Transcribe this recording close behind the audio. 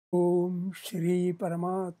ओम श्री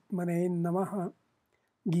परमात्मने नमः।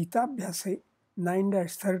 गीताभ्यासे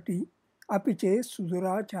 9-30 अपि चेत्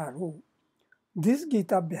सुदुराचारो. This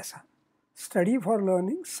Gitaabhyasa, study for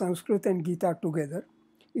learning Sanskrit and Gita together,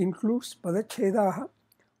 includes Padachhedaha,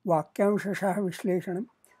 Vakyamshashaha Vishleshanam,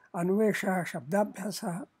 Anveshaha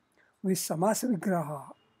Shabdabhyasaha with Samasa Vigraha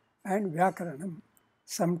and Vyakaranam,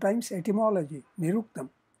 sometimes etymology, Niruktam,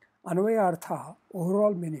 Anvayartha,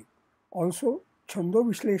 overall meaning, also Chando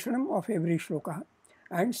Vishleshanam of every shloka,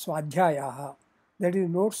 and Swadhyayaha, that is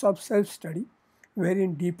notes of self-study,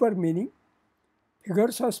 wherein deeper meaning,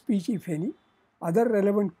 figures of speech if any, other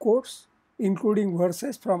relevant quotes, including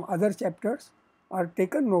verses from other chapters, are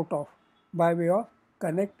taken note of by way of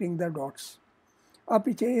connecting the dots.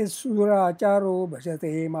 अपि चेत् सुदूर आचारो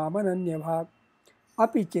भजते मामनन्यभाक्.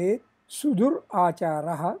 अपि चेत् सुदूर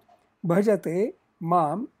आचारः भजते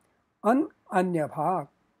माम् अन्यभाक्.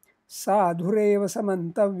 साधुरेव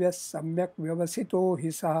समन्तव्यः सम्यक् व्यवसितो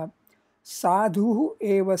हि सः. साधुः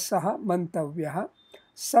एव सः मन्तव्यः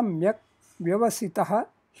सम्यक् व्यवसितः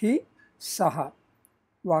हि सः.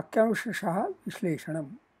 वाक्यांशः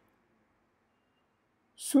विश्लेषणम्.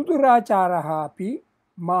 सुदुराचारः अपि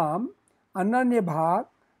माम् अनन्यभाक्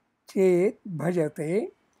चेत्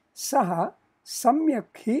भजते सः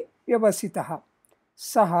सम्यक् हि व्यवसितः.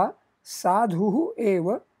 सः साधुः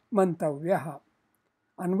एव मन्तव्यः.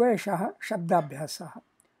 अन्वयशः शब्दाभ्यासः.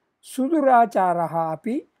 सुदुराचारः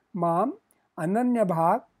अपि माम्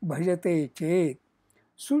अनन्यभाक् भजते चेत्.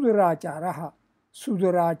 सुदुराचारः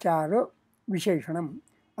सुदुराचार विशेषणम्.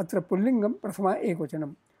 अत्र पुल्लिंगं प्रथमा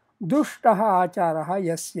एकवचनं. दुष्टः आचारः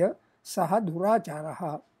यस्य सः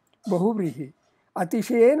दुराचारः. बहुव्रीहि.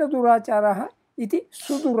 अतिशयेन दुराचारः इति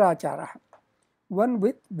सुदुराचारः. One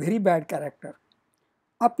with very bad character.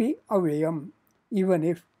 अपि अव्ययम्. Even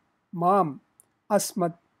if. माम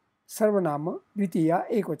अस्मत् सर्वनाम द्वितीया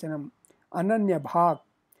एकवचनम्. अनन्यभाक्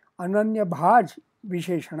अनन्यभाज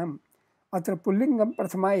विशेषणम्. अत्र पुल्लिंगं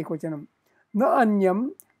प्रथमा एकवचनं. न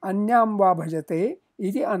अन्यम् अन्यां वा भजते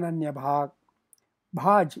इति अनन्यभाक्.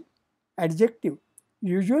 भाज adjective,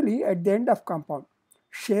 usually at the end of compound,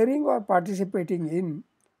 sharing or participating in,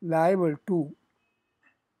 liable to.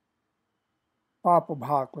 Papa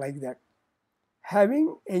bhak, like that. Having,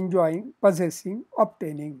 enjoying, possessing,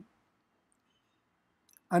 obtaining.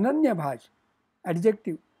 Ananya bhaj,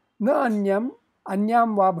 adjective. Na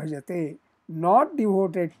anyam va bhajate, not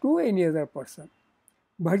devoted to any other person.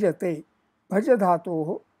 Bhajate,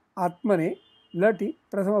 bhajadhatoh atmane lati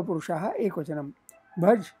prathama purushaha ekvachanam.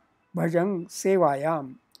 Bhaj, bhajang,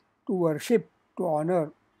 sevayam, to worship, to honor,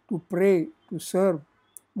 to pray, to serve.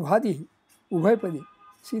 Bhadi, ubhaypadi.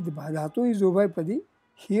 See, the dhatu is ubhaypadi.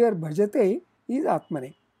 Here bhajate is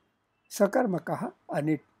atmane. Sakarmakaha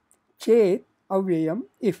anit. Chet avyayam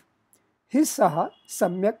if. His saha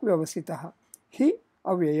samyak vyavasitaha. He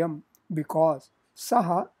avyayam because.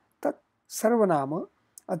 Saha tat sarvanama.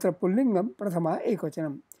 अत्र पुल्लिंगं प्रथमा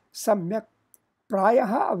एकवचनं. सम्यक्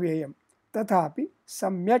प्रायः अव्ययम्. तथापि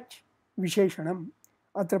सम्यक् विशेषणम्.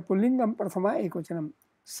 अत्र पुल्लिंगं प्रथमा एकवचनं.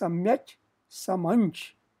 सम्यक्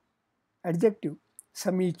समंच adjective.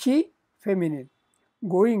 समीची feminine.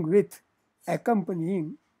 Going with,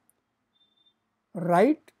 accompanying.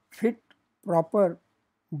 Right, fit, proper,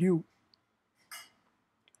 due.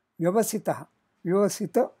 व्यवसितः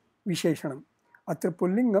व्यवसित विशेषणम्. अत्र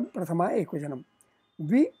पुल्लिंगं प्रथमा एकवचनं.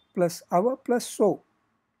 वि प्लस अव प्लस सो.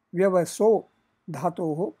 व्यवसो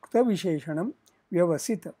धातोः क्तविशेषणं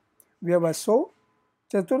व्यवसित. व्यवसो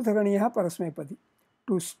चतुर्थगणीयः परस्मैपदी.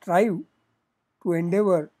 To strive, to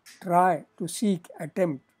Endeavour, try, to seek,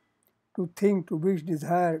 attempt, to think, to wish,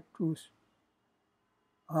 Dzire,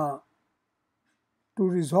 to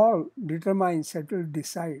resolve, determine, settle,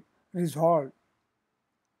 decide, resolve.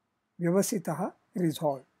 व्यवसितः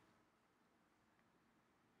resolve.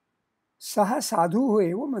 सः साधुः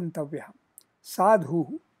एव मन्तव्यः.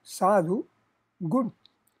 साधुः साधु good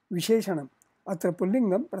विशेषणम्. अत्र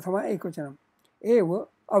पुल्लिंगं प्रथमा एकवचनम्. एव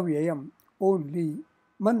अव्ययम् ओन्ली.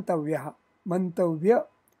 मन्तव्यः मन्तव्य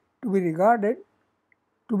टू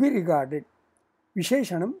बी रिगार्डेड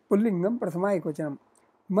विशेषणं पुल्लिंगं प्रथमा एकवचनं.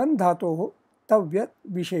 मन धातोः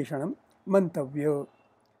तव्यत् विशेषणं मन्तव्य.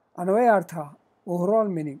 अन्वयार्थः ओवरऑल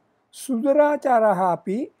मीनिंग. सुदुराचारः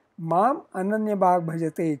अपि माम् अनन्यभाक्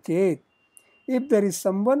भजते चेत्. If there is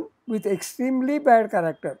someone with extremely bad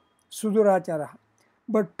character, sudurachara,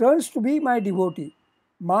 but turns to be my devotee,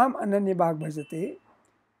 mam ananyabhag bhajate,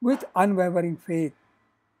 with unwavering faith,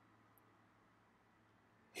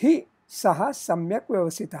 he saha samyak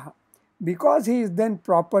vyavasitaha, because he is then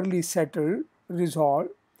properly settled,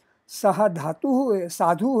 resolved. Saha dhatuhu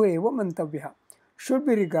sadhuhu eva mantavyaha, should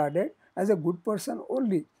be regarded as a good person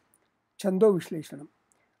only. छंदो विश्लेषणम्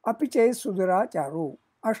अपि चेत् सुदुराचारो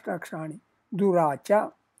अष्टाक्षराणि दुराचा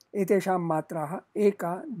एतेषां मात्राः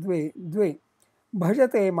एका द्वे द्वे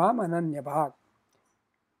भजते माम् अनन्यभाक्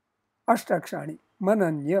अष्टाक्षराणि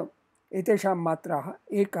मनन्य एतेषां मात्राः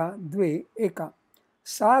एका द्वे एका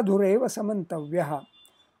साधुरेव समन्तव्यः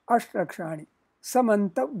अष्टाक्षराणि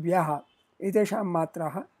समन्तव्यः एतेषां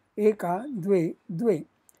मात्राः एका द्वे द्वे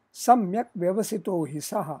सम्यक् व्यवसितो हि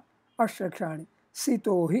सः अष्टाक्षराणि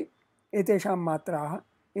सितो हि एतेषां मात्राः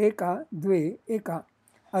एका द्वे एका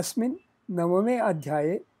अस्मिन् नवमे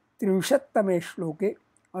अध्याये 30तमे श्लोके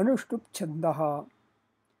अनुष्टुप् छन्दः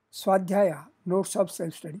स्वाध्यायः notes of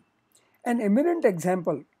self study an eminent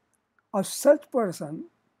example of such person,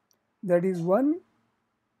 that is one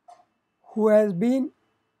who has been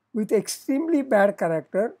with extremely bad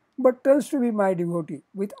character but turns to be my devotee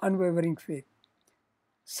with unwavering faith.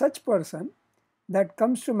 Such person that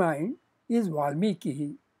comes to mind is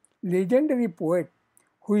Valmiki, legendary poet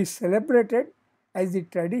who is celebrated as the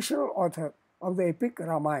traditional author of the epic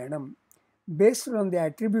Ramayanam based on the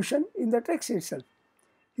attribution in the text itself.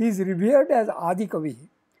 He is revered as Adi Kavi,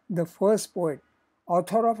 the first poet,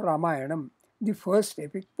 author of Ramayanam, the first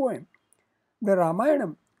epic poem. The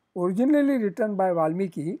Ramayanam, originally written by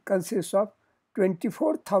Valmiki, consists of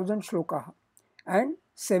 24,000 shlokas and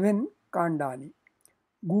 7 kandani.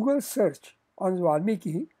 Google search on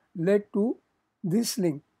Valmiki led to this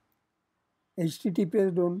link,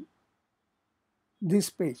 https on this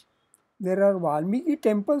page. There are Valmiki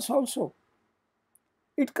temples also.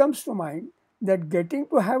 It comes to mind that getting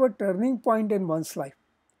to have a turning point in one's life,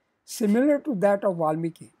 similar to that of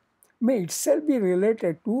Valmiki, may itself be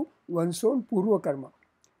related to one's own Purva Karma.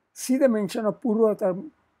 See the mention of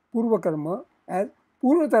Purva Karma as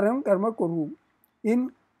Purvataram Karma Kuru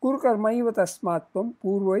in Kur Karmaiva Tasmatvam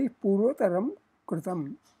Purvai Purvataram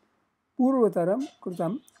Kritam. Purvataram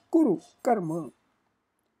Kritam Kuru Karma.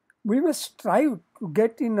 We must strive to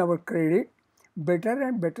get in our credit better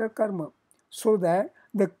and better karma so that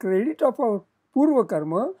the credit of our Purva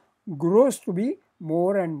Karma grows to be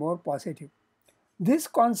more and more positive. This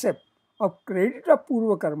concept of credit of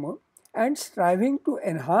Purva Karma and striving to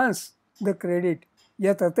enhance the credit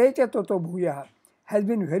yatate cha tato bhuyah has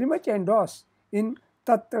been very much endorsed in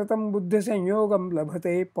Tatratam Buddha Sanyogam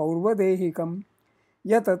Labhate Paurvadehikam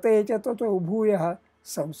yatate cha tato bhuyah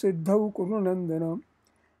samsiddhau kurunandana.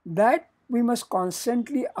 That we must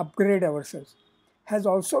constantly upgrade ourselves has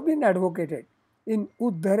also been advocated in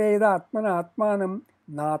Uddhareda Atmana Atmanam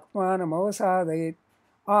Natmanam Avasadayet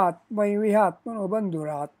Atmaiviha Atmano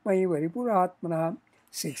Bandhura Atmaiva Ripuratmana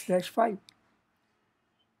 6-5.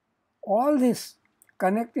 All this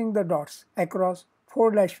connecting the dots across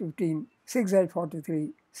 4-15,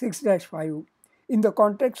 6-43, 6-5 in the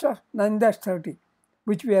context of 9-30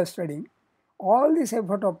 which we are studying, all this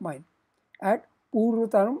effort of mine at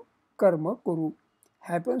Purvataram Karma Kuru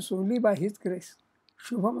happens only by His grace.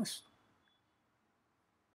 Shubhamastu.